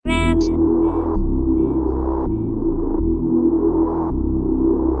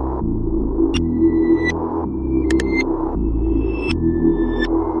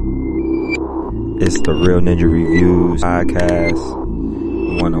It's the Real Ninja Reviews podcast.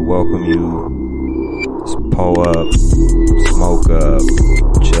 We want to welcome you. Pull up, smoke up,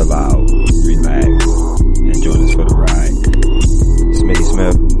 chill out, relax, and join us for the ride. Smitty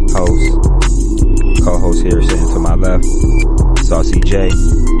Smith, host. Co-host here sitting to my left. Saucy J.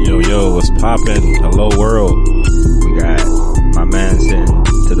 Yo, what's poppin'? Hello world. We got my man sitting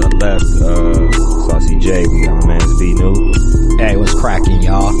to the left, Saucy J. We got my man's B New. Hey, what's cracking,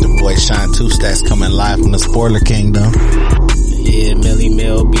 y'all? The boy Shine 2 Stats coming live from the Spoiler Kingdom. Yeah, Millie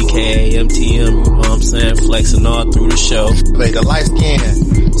Mill, BKA, MTM, you know what I'm saying? Flexing all through the show. Like the light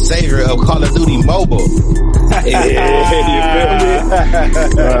skin savior of Call of Duty Mobile. Yeah, you feel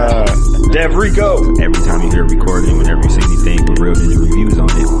me? Dev Rico. Every time you hear a recording, whenever you see anything with Real Ninja Reviews on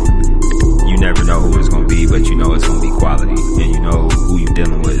it, you never know who it's going to be, but you know it's going to be quality. And you know who you're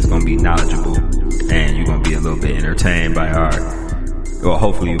dealing with is going to be knowledgeable. And you're going to be a little bit entertained by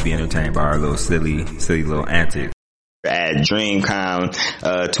hopefully you'll be entertained by our little silly little antics. At DreamCon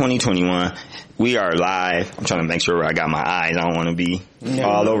 2021, we are live. I'm trying to make sure I got my eyes. I don't want to be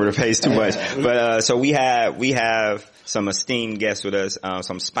all over the place too much. But so we have some esteemed guests with us,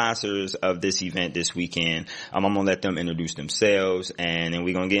 some sponsors of this event this weekend. I'm gonna let them introduce themselves, and then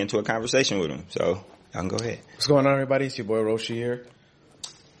we're gonna get into a conversation with them. So y'all can go ahead. What's going on, everybody? It's your boy Roshi here.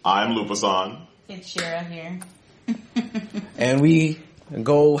 I'm Lupasan. It's Shira here. And we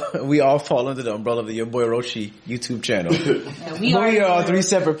all fall under the umbrella of the Your Boy Roshi YouTube channel. Yeah, we are three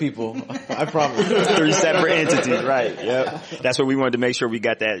separate people. I promise. Three separate entities, right? Yep. That's what we wanted to make sure we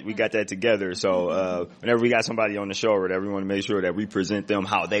got that together. So whenever we got somebody on the show or whatever, we want to make sure that we present them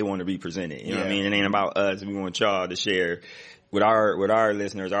how they want to be presented. You know what I mean? It ain't about us. We want y'all to share with our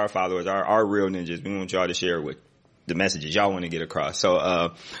listeners, our followers, our real ninjas. We want y'all to share with the messages y'all want to get across.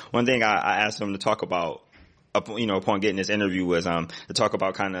 So one thing I asked them to talk about, upon getting this interview was to talk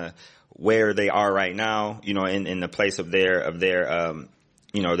about kind of where they are right now, in the place of their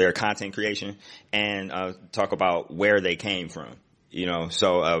content creation, and talk about where they came from.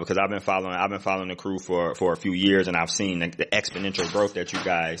 So because I've been following the crew for a few years, and I've seen the exponential growth that you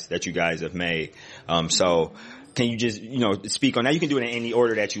guys have made. So can you just, speak on that? You can do it in any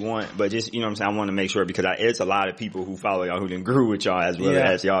order that you want, but just, what I'm saying, I want to make sure because it's a lot of people who follow y'all who done grew with y'all as well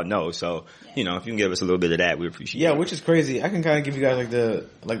as y'all know. So, if you can give us a little bit of that, we appreciate it. Yeah, which is crazy. I can kind of give you guys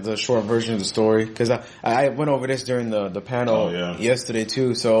the short version of the story because I went over this during the panel yesterday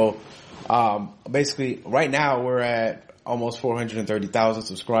too. So, basically right now we're at almost 430,000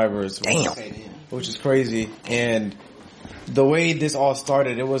 subscribers. Damn. Which is crazy. And the way this all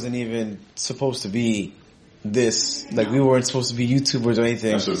started, it wasn't even supposed to be this. Like, we weren't supposed to be YouTubers or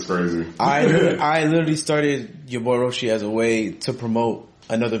anything. That's just crazy. I literally started Your Boy Roshi as a way to promote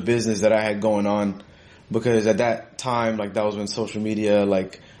another business that I had going on, because at that time, that was when social media,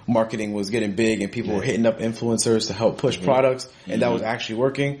 marketing was getting big and people were hitting up influencers to help push products, and that was actually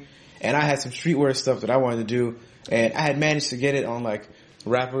working. And I had some streetwear stuff that I wanted to do, and I had managed to get it on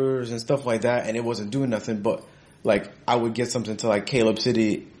rappers and stuff like that, and it wasn't doing nothing, but I would get something to Caleb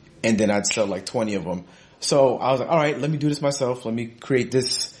City, and then I'd sell 20 of them. So I was like, all right, let me do this myself. Let me create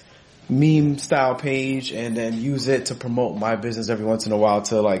this meme style page and then use it to promote my business every once in a while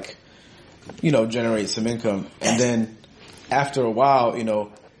to generate some income. And then after a while,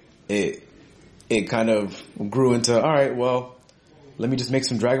 it kind of grew into, all right, well, let me just make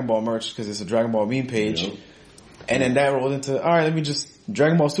some Dragon Ball merch because it's a Dragon Ball meme page. Yep. And then that rolled into, all right, let me just,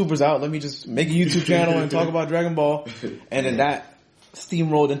 Dragon Ball Super's out. Let me just make a YouTube channel and talk about Dragon Ball. And then that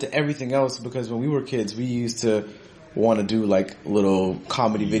steamrolled into everything else, because when we were kids, we used to want to do little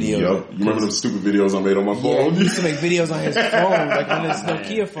comedy videos. Yep. You remember those stupid videos I made on my phone? Yeah, we used to make videos on his phone, on his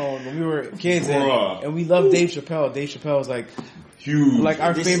Nokia phone when we were kids, and we loved Dave Chappelle. Dave Chappelle was huge,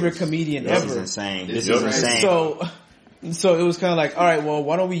 our favorite comedian ever. This is insane. This is insane. So it was kind of all right, well,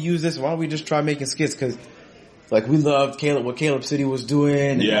 why don't we use this? Why don't we just try making skits? Because we loved what Caleb City was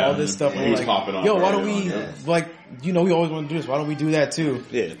doing and all this stuff. And we're popping off why don't we, we always want to do this. Why don't we do that too?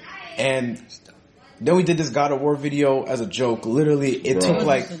 Yeah. And then we did this God of War video as a joke. Literally, it took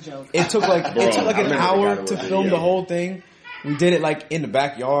an hour to film the whole thing. We did it in the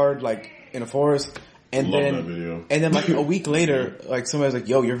backyard, in a forest. And then a week later, somebody's like,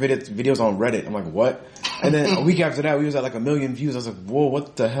 yo, your video's on Reddit. I'm like, what? And then a week after that, we was at 1 million views. I was like, whoa,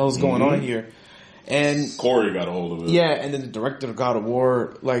 what the hell's going on here? And Corey got a hold of it. Yeah, and then the director of God of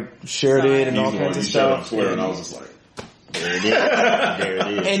War shared it and all kinds of stuff. And I was just like, there it is. There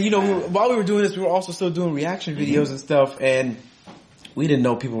it is. And while we were doing this, we were also still doing reaction videos and stuff, and we didn't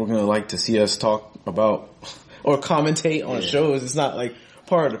know people were gonna to see us talk about or commentate on shows. It's not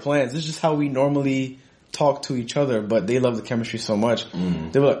part of the plans. This is just how we normally talk to each other, but they love the chemistry so much.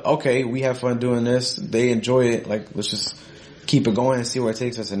 They were like, okay, we have fun doing this. They enjoy it. Like, let's just keep it going and see where it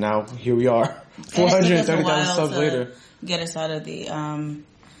takes us. And now here we are, 430,000 subs later. Get us out of the,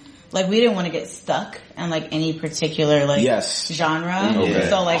 like, we didn't want to get stuck in like any particular like genre. Okay.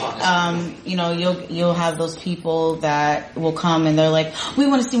 So like, you know, you'll have those people that will come and they're like, we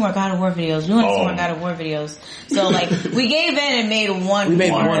want to see more God of War videos. We want to see more God of War videos. So like, we gave in and made one. We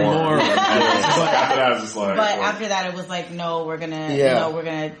made one more. But after that, it's just like. But after that, it was like, no, we're gonna, you know, we're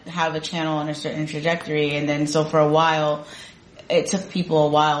gonna have a channel on a certain trajectory. And then so for a while, it took people a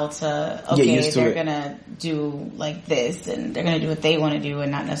while to, okay, they're gonna do like this and they're gonna do what they want to do and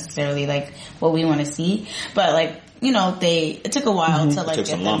not necessarily like what we want to see. But like, you know, it took a while to like took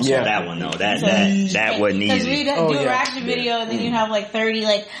get some lumps on that one though. That wasn't easy. Because we'd do a reaction video and then you'd have like 30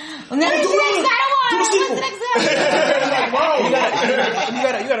 like, well, what's the next God of War? What's the next You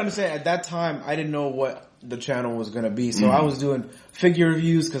gotta understand, at that time, I didn't know what the channel was gonna be. So I was doing figure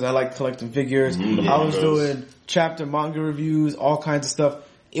reviews because I like collecting figures. I was doing chapter manga reviews, all kinds of stuff.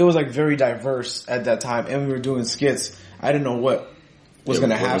 It was like very diverse at that time, and we were doing skits. I didn't know what was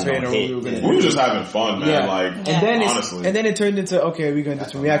gonna happen or what we were gonna do. We were just having fun, man. Like, honestly. And then it turned into, okay, we're gonna do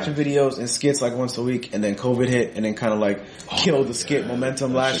some reaction videos and skits like once a week, and then COVID hit and then kind of like killed the skit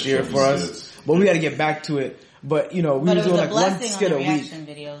momentum last year for us. But we had to get back to it. But you know, we were doing like one skit a week.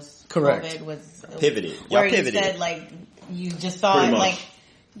 Videos. Correct. COVID was pivoted. Where you said like you just saw it like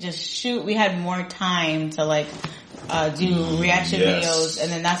just shoot. We had more time to like do reaction videos, and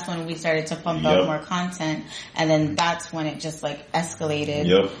then that's when we started to pump out more content, and then that's when it just like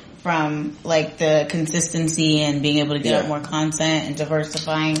escalated from like the consistency and being able to get out more content and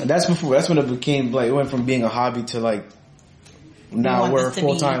diversifying. And that's when it became like, it went from being a hobby to like, now we're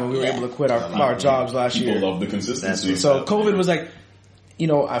full time and we were able to quit our jobs last year. People love the consistency. So COVID was like, you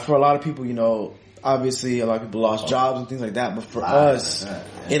know, for a lot of people, you know, obviously a lot of people lost jobs and things like that, but for us,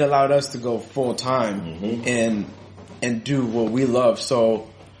 it allowed us to go full time and do what we love. So,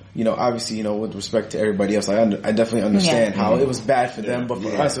 you know, obviously, you know, with respect to everybody else, I definitely understand how it was bad for them, but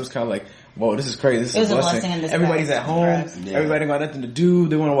for us, it was kind of like, whoa, this is crazy. This is a blessing. Everybody's at home. Everybody got nothing to do.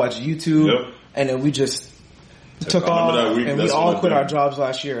 They want to watch YouTube. And then we just took off, and we all quit our jobs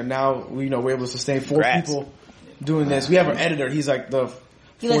last year. And now, you know, we're able to sustain 4 people doing this. We have our editor. He's like the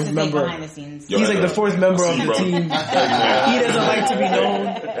fourth member. Behind the scenes. He's like the fourth member of the team. He doesn't like to be known.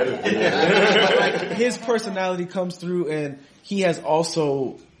 Like, his personality comes through, and he has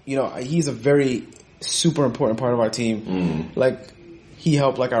also, you know, he's a very super important part of our team. Like, he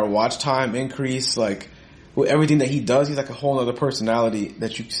helped like our watch time increase. Like, with everything that he does, he's like a whole other personality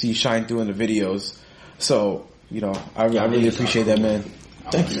that you see shine through in the videos. So, you know, I really appreciate that, man.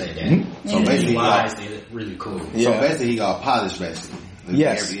 Thank you. So basically, he got really cool. So basically, he got polished, basically.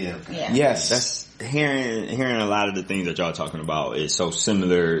 Yes. Yes. That's hearing a lot of the things that y'all talking about is so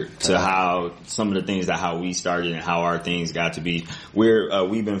similar to how some of the things that how we started and how our things got to be.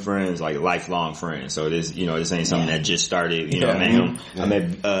 We've been friends, like lifelong friends. So this, you know, this ain't something that just started. You know, I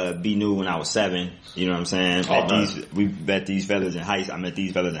met B New when I was 7. You know what I'm saying? We met these fellas in I met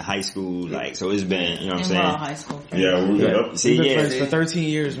these fellas in high school. Like, so it's been, you know what I'm saying? We're all high school friends. We've been friends for 13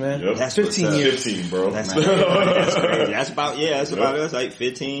 years, man. That's 15 years. 15, bro. That's crazy. That's about us, like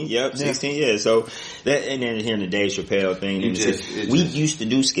 15, 16 years. So that, and then hearing the Dave Chappelle thing, we used to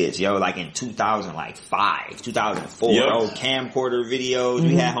do skits, like in 2005, 2004, old camcorder videos.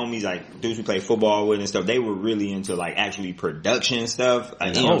 We had homies like dudes we played football with and stuff. They were really into like actually production stuff,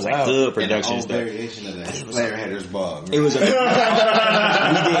 like, you know, like good production stuff. Of the Player Haters Ball. It was we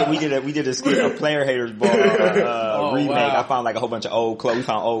did a skit, a Player Haters Ball remake. Wow. I found like a whole bunch of old clothes. We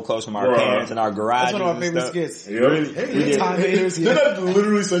found old clothes from our parents in our garage. That's one of my favorite skits. Time haters. Did I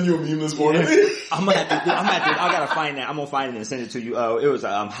literally send you a meme this morning? I gotta find that. I'm gonna find it and send it to you. It was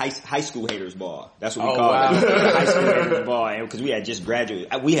high school haters ball. That's what we called it. High school haters ball, and because we had just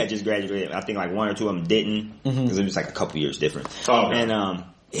graduated. We had just graduated. I think like 1 or 2 of them didn't, because it was like a couple years different.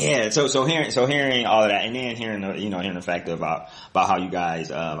 And so hearing all of that, and then hearing the fact about how you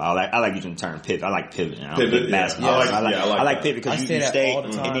guys, I like using the term pivot. I like pivoting. I like pivot because you stay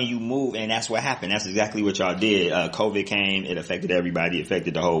and then you move, and that's what happened. That's exactly what y'all did. COVID came, it affected everybody, it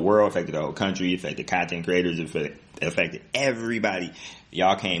affected the whole world, affected the whole country, affected content creators, it affected everybody.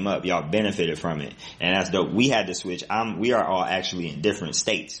 Y'all came up, y'all benefited from it, and that's dope. We had to switch. We are all actually in different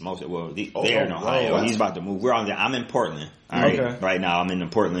states. They're in Ohio. He's about to move. I'm in Portland. All right, right now I'm in the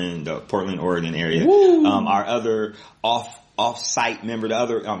Portland, Oregon area. Our other off-site member, the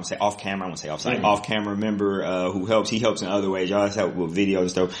other, I'm gonna say off-camera, I won't say off-site, off-camera member, who helps. He helps in other ways. Y'all help with videos and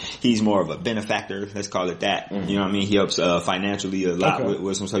stuff. He's more of a benefactor, let's call it that. You know what I mean? He helps, financially a lot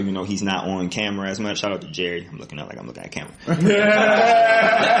with some stuff. You know, he's not on camera as much. Shout out to Jerry. I'm looking up like I'm looking at camera.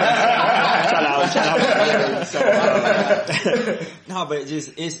 Shout out. So, no, but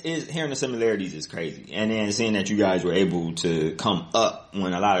it's hearing the similarities is crazy. And then seeing that you guys were able to come up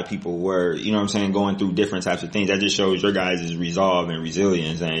when a lot of people were, you know what I'm saying, going through different types of things. That just shows your guys' resolve and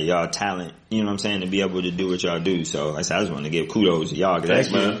resilience and y'all talent, you know what I'm saying, to be able to do what y'all do. So like I said, I just want to give kudos to y'all, cause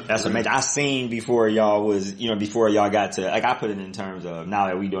that's amazing. I seen before y'all was, you know, before y'all got to, like I put it in terms of now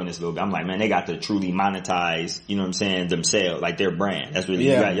that we doing this a little bit, I'm like, man, they got to truly monetize, you know what I'm saying, themselves, like their brand. That's really,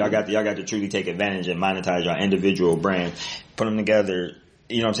 y'all got to truly take advantage and monetize your individual brand, put them together,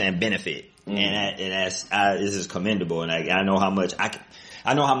 you know what I'm saying, benefit. And this is commendable. And I know how much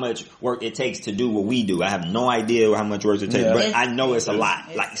I know how much work it takes to do what we do. I have no idea how much work it takes, but I know it's a lot.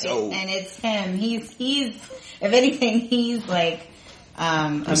 And it's him. He's if anything, he's like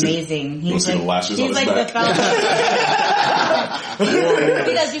amazing. He's like the fella.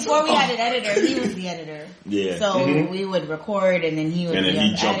 Because before we had an editor, he was the editor. Yeah. So we would record, and then he would. And then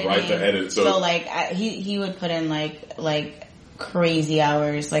he jumped right to edit. So like he would put in like crazy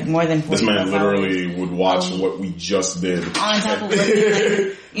hours, like more than 40 This man literally would watch what we just did on top of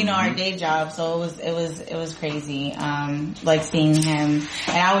working, like, our day job. So it was crazy. Like seeing him,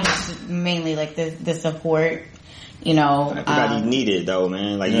 and I was just mainly like the support. Everybody needed though,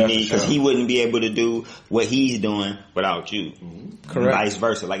 man. Like you need, cause he wouldn't be able to do what he's doing without you. Correct. Vice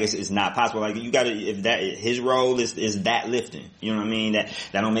versa. Like it's not possible. Like you gotta, if that, his role is that lifting. You know what I mean? That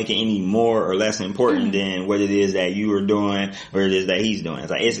don't make it any more or less important than what it is that you are doing or it is that he's doing. It's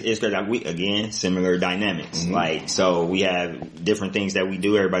like, it's cause like we, again, similar dynamics. Like, so we have different things that we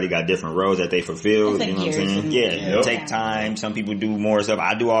do. Everybody got different roles that they fulfill. You know what I'm saying? Yeah. Take time. Some people do more stuff.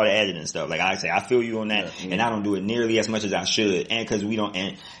 I do all the editing stuff. Like I say, I feel you on that, and I don't do it nearly as much as I should, and because we don't,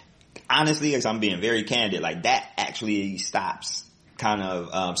 and honestly, because I'm being very candid, like that actually stops, kind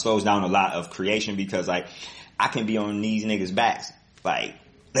of slows down a lot of creation, because like I can be on these niggas' backs, like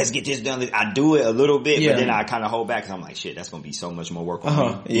let's get this done. I do it a little bit, but then I kind of hold back because I'm like, shit, that's gonna be so much more work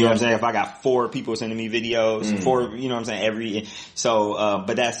on me. You know what I'm saying? If I got 4 people sending me videos, 4, you know what I'm saying,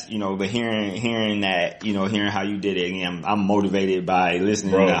 but that's, but hearing that, hearing how you did it, again, I'm motivated by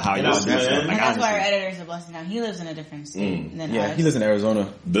listening to how y'all do stuff. And that's why our editor's a blessing now. He lives in a different state than us. He lives in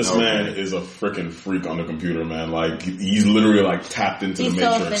Arizona. This man is a freaking freak on the computer, man. Like, he's literally like tapped into the matrix.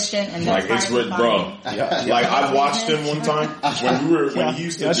 He's so efficient, and like, it's bro. Like, I watched him one time when he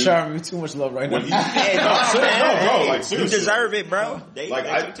used to Y'all showering me too much love right now. No, bro. Like, seriously. You deserve it, bro.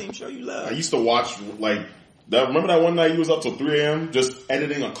 Your team show you love. I used to watch, like, remember that one night you was up till 3 a.m. just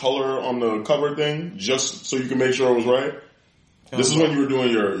editing a color on the cover thing just so you can make sure it was right? This is when you were doing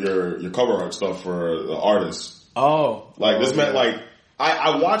your cover art stuff for the artists. Oh. Like, this meant, like,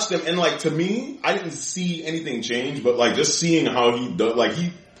 I watched him, and, like, to me, I didn't see anything change, but, like, just seeing how he does, like,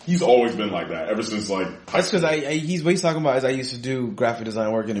 he's always been like that ever since, like... That's because what he's talking about is I used to do graphic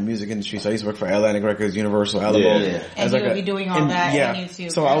design work in the music industry, so I used to work for Atlantic Records, Universal, Alamo. Yeah. And you would be doing all that on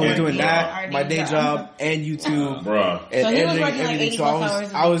YouTube. So I was doing that, my day job, and YouTube, and so editing, everything. So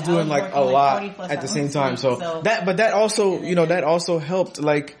I was doing like a lot at the same time. So that also helped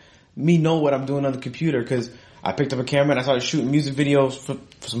like me know what I'm doing on the computer, because I picked up a camera and I started shooting music videos for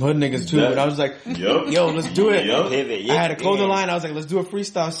some hood niggas too. And I was like, yo, let's do it. I had a clothing line. I was like, let's do a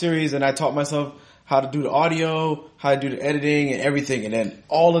freestyle series. And I taught myself how to do the audio, how to do the editing and everything. And then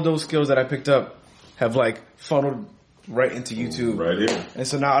all of those skills that I picked up have like funneled right into YouTube. Right here. And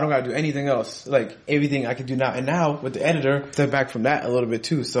so now I don't gotta do anything else. Like everything I can do now. And now with the editor, step back from that a little bit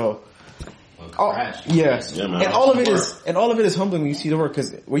too. So. Man. And all of it is humbling when you see the work.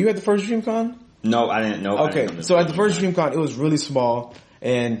 Cause were you at the first DreamCon? No, I didn't know. Okay, so at the first DreamCon, it was really small,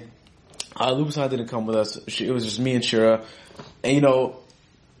 and Lupasan didn't come with us. It was just me and Shira, and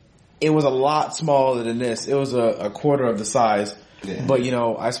it was a lot smaller than this. It was a quarter of the size. Yeah. But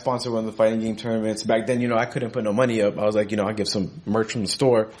I sponsored one of the fighting game tournaments back then. I couldn't put no money up. I was like, I give some merch from the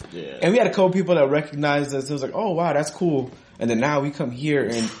store. Yeah. And we had a couple people that recognized us. It was like, oh wow, that's cool. And then now we come here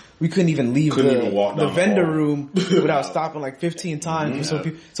and we couldn't even leave the vendor room without stopping like 15 times. So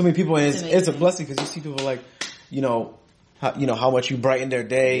many people, and it's a blessing because you see people like, how much you brighten their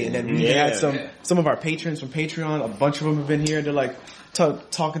day. And then we had some of our patrons from Patreon. A bunch of them have been here. They're like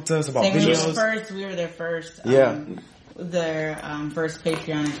talking to us about videos. We were their first. Their first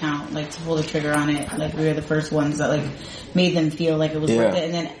Patreon account, like to pull the trigger on it. Like we were the first ones that like made them feel like it was worth it.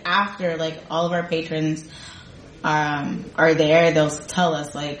 And then after, like all of our patrons are there, they'll tell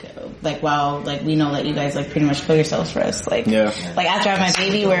us like wow, like we know that you guys like pretty much kill yourselves for us. Like like after I have my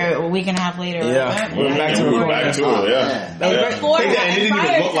baby, we're a week and a half later. We're back to it. Before prior to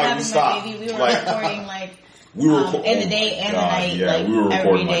having my baby, we were recording like. In the day and the night, like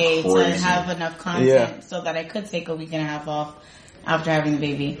every day to have enough content so that I could take a week and a half off after having the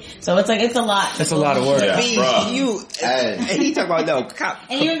baby. So it's like, it's a lot. It's a lot of work. And he talk about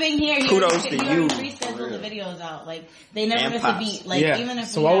and even being here, kudos to you. Reschedule the videos out. Like they never miss a beat. Like even if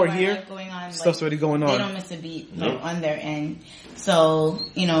so while we're here, going on, stuff's already going on. They don't miss a beat on their end. So,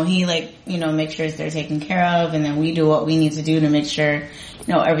 you know, he makes sure they're taken care of, and then we do what we need to do to make sure,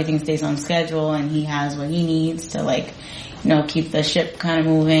 everything stays on schedule and he has what he needs to keep the ship kind of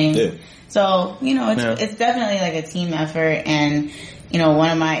moving. Yeah. So, it's definitely like a team effort, and,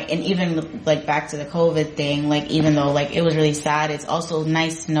 and even like back to the COVID thing, like even though like it was really sad, it's also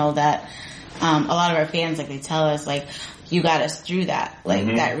nice to know that, a lot of our fans, like they tell us like, you got us through that, like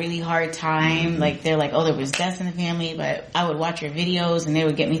that really hard time. Like they're like, oh, there was deaths in the family, but I would watch your videos and they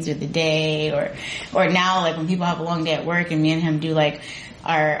would get me through the day. Or now, like when people have a long day at work and me and him do like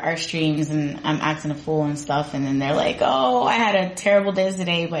our streams and I'm acting a fool and stuff, and then they're like, oh, I had a terrible day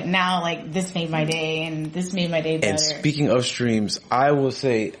today, but now like this made my day and this made my day better. And speaking of streams, I will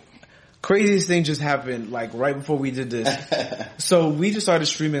say, craziest thing just happened like right before we did this. So we just started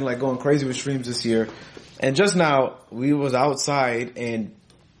streaming, like going crazy with streams this year. And just now, we was outside and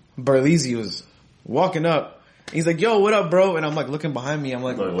Berlizzi was walking up. He's like, yo, what up, bro? And I'm like looking behind me. I'm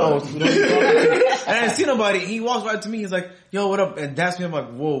like, oh. And I didn't see nobody. He walks right to me. He's like, yo, what up? And that's me. I'm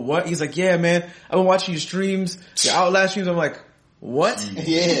like, whoa, what? He's like, yeah, man. I've been watching your streams, your Outlast streams. I'm like, what?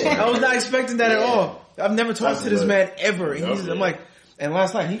 Yeah. I was not expecting that at all. I've never talked to this man ever. And I'm like, and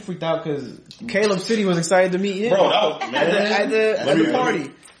last night he freaked out because Caleb City was excited to meet him. Bro, at the party.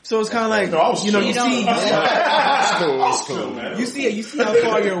 So it's kind of like, you see how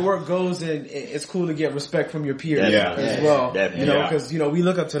far your work goes, and it's cool to get respect from your peers as well. Because, we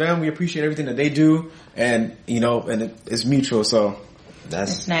look up to them, we appreciate everything that they do, and, and it's mutual, so.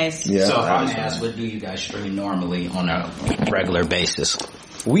 That's nice. Yeah. So if I may ask, what do you guys stream normally on a regular basis?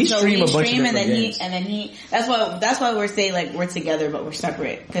 We stream a bunch of different games. And then he, that's why we're saying like we're together but we're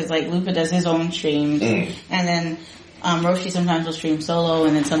separate. Cause like Lupa does his own streams, and then Roshi sometimes will stream solo,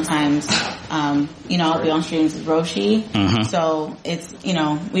 and then sometimes, I'll be on streams with Roshi. Mm-hmm. So it's,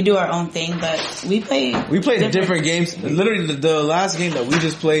 we do our own thing, but we play different games. Literally the last game that we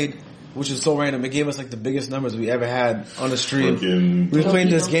just played, which is so random, it gave us like the biggest numbers we ever had on the stream. We were playing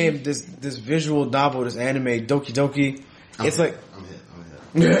this game, this visual novel, this anime, Doki Doki. It's like,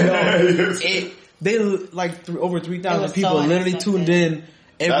 they like over 3,000 people literally tuned in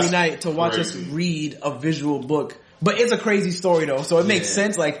every night to watch us read a visual book. But it's a crazy story though, so it makes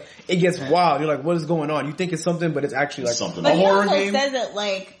sense. Like it gets wild. You're like, what is going on? You think it's something, but it's actually like something. But a horror game. But he also says it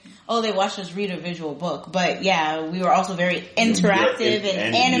like, oh, they watched us read a visual book. But yeah, we were also very interactive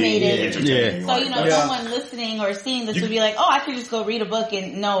and animated. So someone listening or seeing this would be like, oh, I could just go read a book,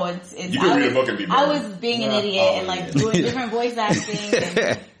 and no, it's. You could read a book and be better. I was being an idiot and like doing different voice acting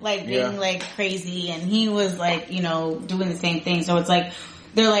and like being like crazy, and he was like doing the same thing. So it's like.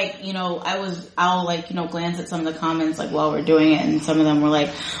 They're like, I'll like, glance at some of the comments like while we're doing it, and some of them were like,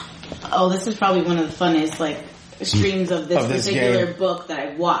 oh, this is probably one of the funnest like streams of this particular game. Book that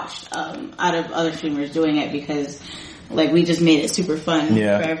I've watched, out of other streamers doing it, because like we just made it super fun for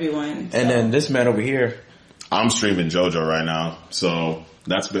everyone. So. And then this man over here. I'm streaming JoJo right now, so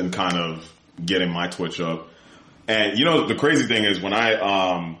that's been kind of getting my Twitch up. And the crazy thing is when I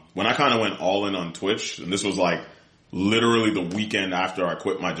kind of went all in on Twitch, and this was like, literally the weekend after I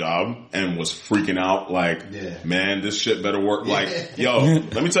quit my job and was freaking out like, man, this shit better work. Like, yo,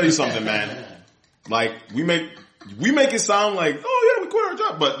 let me tell you something, man. Like, we make it sound like, oh yeah, we quit our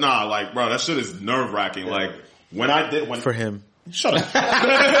job. But nah, like, bro, that shit is nerve wracking. Like, for him. Shut up.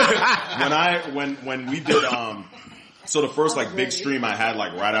 when we did, so the first like big stream I had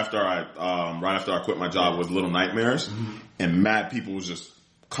like right after I quit my job was Little Nightmares, and mad people was just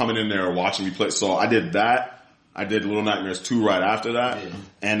coming in there watching me play. So I did that. I did Little Nightmares 2 right after that. Yeah.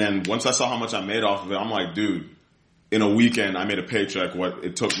 And then once I saw how much I made off of it, I'm like, dude, in a weekend I made a paycheck what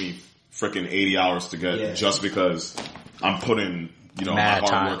it took me freaking 80 hours to get just because I'm putting, my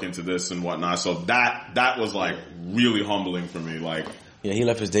hard work into this and whatnot. So that was like really humbling for me. Like, yeah, he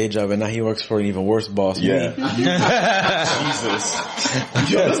left his day job and now he works for an even worse boss. Yeah. Jesus.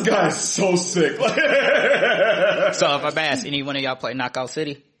 Yo, this guy is so sick. So if I'm asked, any one of y'all play Knockout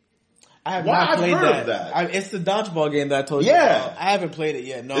City? I have not played that. It's the dodgeball game that I told you about. I haven't played it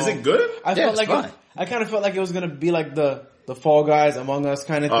yet. No. Is it good? I kind of felt like it was gonna be like the the Fall Guys, Among Us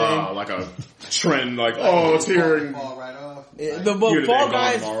kind of thing. Like a trend, like, it's here. And fall right off. The Fall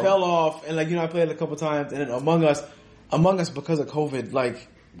Guys fell off, and like, you know, I played it a couple times, and then Among Us, because of COVID, like,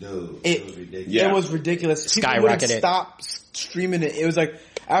 dude, it was ridiculous. It was ridiculous. People wouldn't stop streaming it. It was like,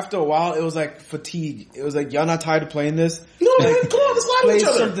 after a while, it was like fatigue. It was like, y'all not tired of playing this? No, like, man, come on, let's lie with each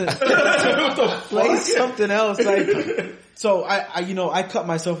other. Play something else. Like, so I cut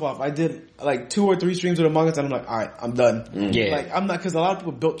myself off. I did like 2 or 3 streams with Among Us, and I'm like, all right, I'm done. Yeah. Like, I'm not, because a lot of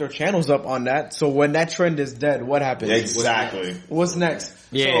people built their channels up on that. So when that trend is dead, what happens? Exactly. What's next?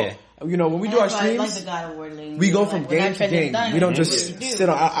 Yeah. So, you know, when we do our streams, like the God of War lane, we go from game to game. We don't just sit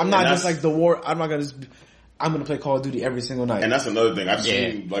on. I'm not just like the war. I'm not gonna just. I'm gonna play Call of Duty every single night. And that's another thing.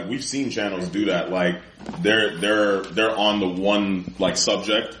 We've seen channels do that. Like they're on the one like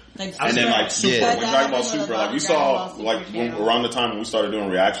subject. Like, and then like Super, we're talking about Super. Like we saw like around the time when we started doing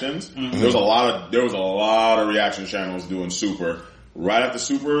reactions, there was a lot of reaction channels doing Super. Right after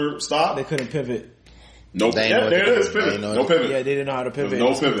Super stopped, they couldn't pivot. Nope. Yeah, there it is. Pivot. No pivot. Yeah, they didn't know how to pivot.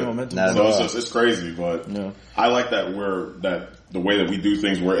 No pivot. So it's crazy, but I like that the way that we do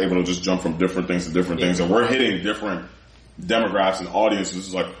things, we're able to just jump from different things to different things, and we're hitting different demographics and audiences.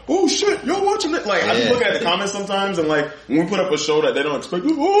 It's like, oh shit, y'all watching it? Like I just look at the comments sometimes, and like when we put up a show that they don't expect,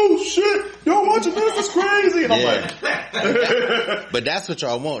 oh shit, y'all watching this? It's crazy, and I'm like, but that's what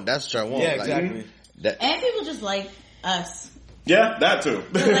y'all want. That's what y'all want. Yeah, exactly. And people just like us. Yeah, that too.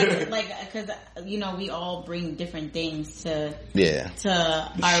 Because you know, we all bring different things to our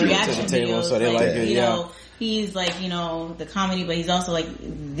reaction videos. So they like it. You know, he's like, you know, the comedy, but he's also like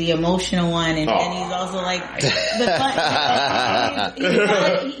the emotional one, and he's also like the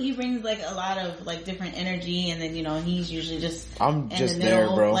fun. He brings like a lot of like different energy, and then you know, he's usually just in the middle, there,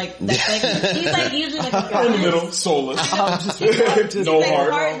 bro. Like that's like he's like usually like in the middle, soulless, no like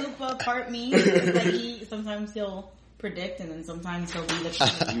heart, part Lupa, part me. Like sometimes he'll predict, and then sometimes he'll be the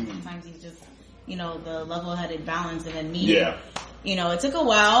sometimes he's just, you know, the level-headed balance, and then me. Yeah. You know, it took a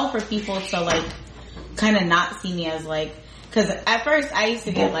while for people to like kind of not see me as like, because at first I used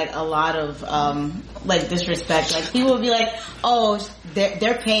to get like a lot of like disrespect. Like people would be like, "Oh,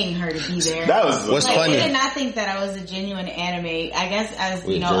 they're paying her to be there." That was what's like, funny. They did not think that I was a genuine anime. I guess as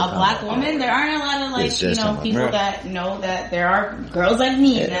you know, a black woman, there aren't a lot of like people that know that there are girls like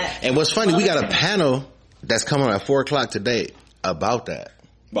me. That and what's funny, we got a panel that's coming at 4:00 today about that.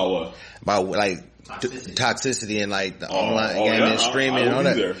 About what? About like toxicity and like the online gaming and streaming and all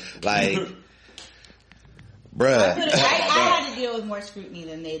that. There. Like, bruh. I had to deal with more scrutiny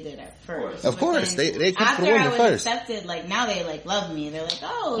than they did at first. Of course, they come after for women I was first. Accepted, like now they like love me. They're like,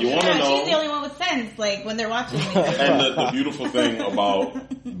 oh, she's the only one with sense. Like when they're watching me. And the beautiful thing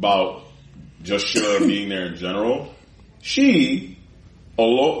about just Shura being there in general, she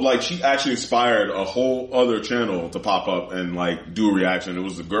actually inspired a whole other channel to pop up and like do a reaction. It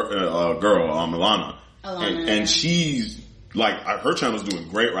was a girl, Milana. And she's like, her channel's doing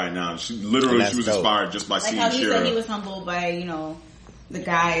great right now. She was inspired just by seeing Shura. Like how he said he was humbled by, you know, the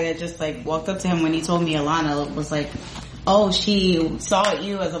guy that just like walked up to him when he told me Alana was like, oh, she saw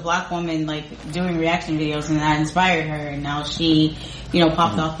you as a black woman like doing reaction videos, and that inspired her, and now she, you know,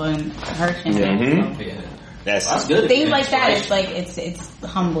 popped off on her channel. Yeah. That's good. Things like that, it's like it's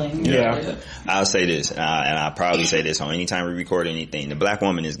humbling. Yeah. I'll say this, and I'll probably say this on anytime we record anything. The black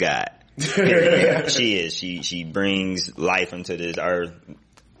woman is God. She is. She brings life into this earth.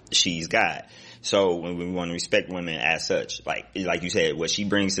 She's God. So when we want to respect women as such, like you said, what she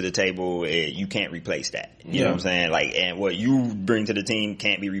brings to the table, you can't replace that. You know what I'm saying? Like, and what you bring to the team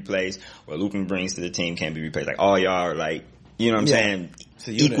can't be replaced. What Lupin brings to the team can't be replaced. Like, all y'all are like, you know what I'm saying?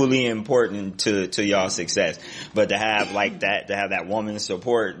 Equally important to y'all's success. But to have like that, to have that woman's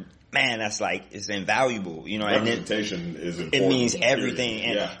support, man, that's like, it's invaluable, you know. Representation is important. It means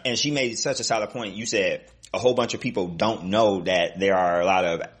everything. And she made such a solid point. You said a whole bunch of people don't know that there are a lot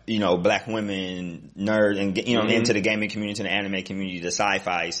of, you know, black women, nerds, and, you know, into the gaming community, the anime community, the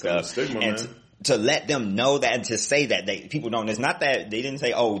sci-fi stuff. Stigma, and to let them know that, and to say that people don't, it's not that they didn't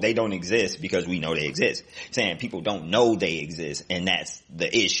say, oh, they don't exist because we know they exist. Saying people don't know they exist, and that's the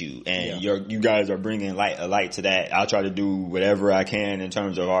issue. And you guys are bringing a light to that. I'll try to do whatever I can in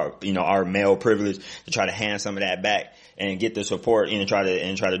terms of our, you know, our male privilege to try to hand some of that back and get the support and try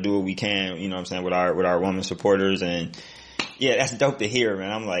to do what we can, you know what I'm saying, with our women supporters. And yeah, that's dope to hear,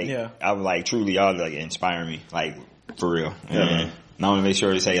 man. I'm like, truly, y'all like inspire me, like, for real. And I want to make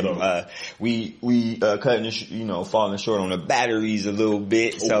sure to say, we cutting, you know, falling short on the batteries a little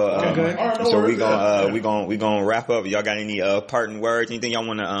bit. So, so we gonna wrap up. Y'all got any, parting words? Anything y'all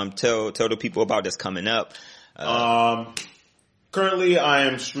want to, tell the people about that's coming up? Currently, I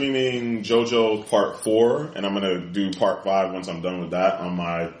am streaming JoJo Part 4, and I'm going to do Part 5 once I'm done with that on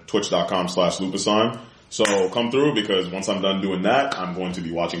my twitch.com/Lupasan. So come through, because once I'm done doing that, I'm going to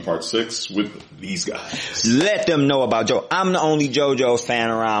be watching Part 6 with these guys. Let them know about JoJo. I'm the only JoJo's fan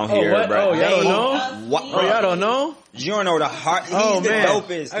around here, what? bro. Oh, y'all don't know? What? Oh, y'all don't know? You don't know the heart. He's the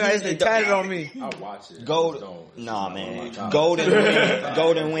dopest. I got this tatted on me. I'll watch it. Golden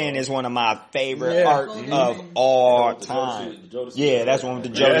Wind is one of my favorite art of all time. Yeah, that's one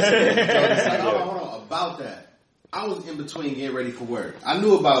with the Jodeci. Hold on. About that, I was in between getting ready for work. I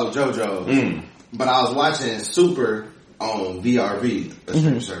knew about JoJo, but I was watching Super on VRV, a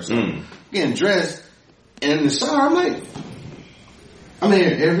stream service. Getting dressed, and in the shower, I'm like, I'm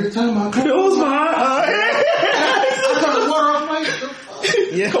here every time I close my eyes. I turn the water off, I'm like,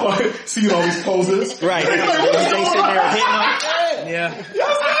 yeah, come on, see all these poses, right? They sitting there hitting them. Yeah.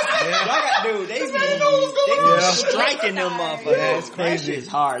 Dude, they be striking them motherfuckers. Yeah, it's crazy. That shit's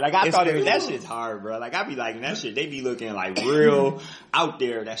hard. Like, I thought that shit's hard, bro. Like, I be like, that shit, they be looking like real out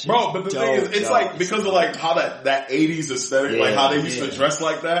there. That shit. Bro, but the thing is, it's like, because of like how that 80s aesthetic, like how they used to dress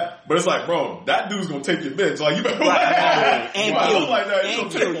like that. But it's like, bro, that dude's gonna take your bitch. Like, you better and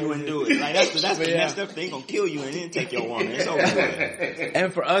kill you and do it. Like, that's the messed up thing. They gonna kill you and then take your woman. It's over with.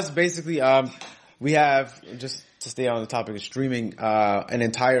 And for us, basically, we have, just to stay on the topic of streaming, an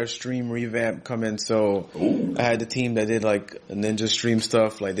entire stream revamp coming. So I had the team that did like Ninja Stream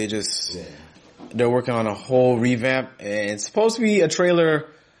stuff. Like they're working on a whole revamp, and it's supposed to be a trailer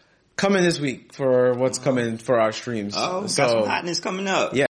coming this week for what's coming for our streams. Oh, so got some hotness coming up. Yeah,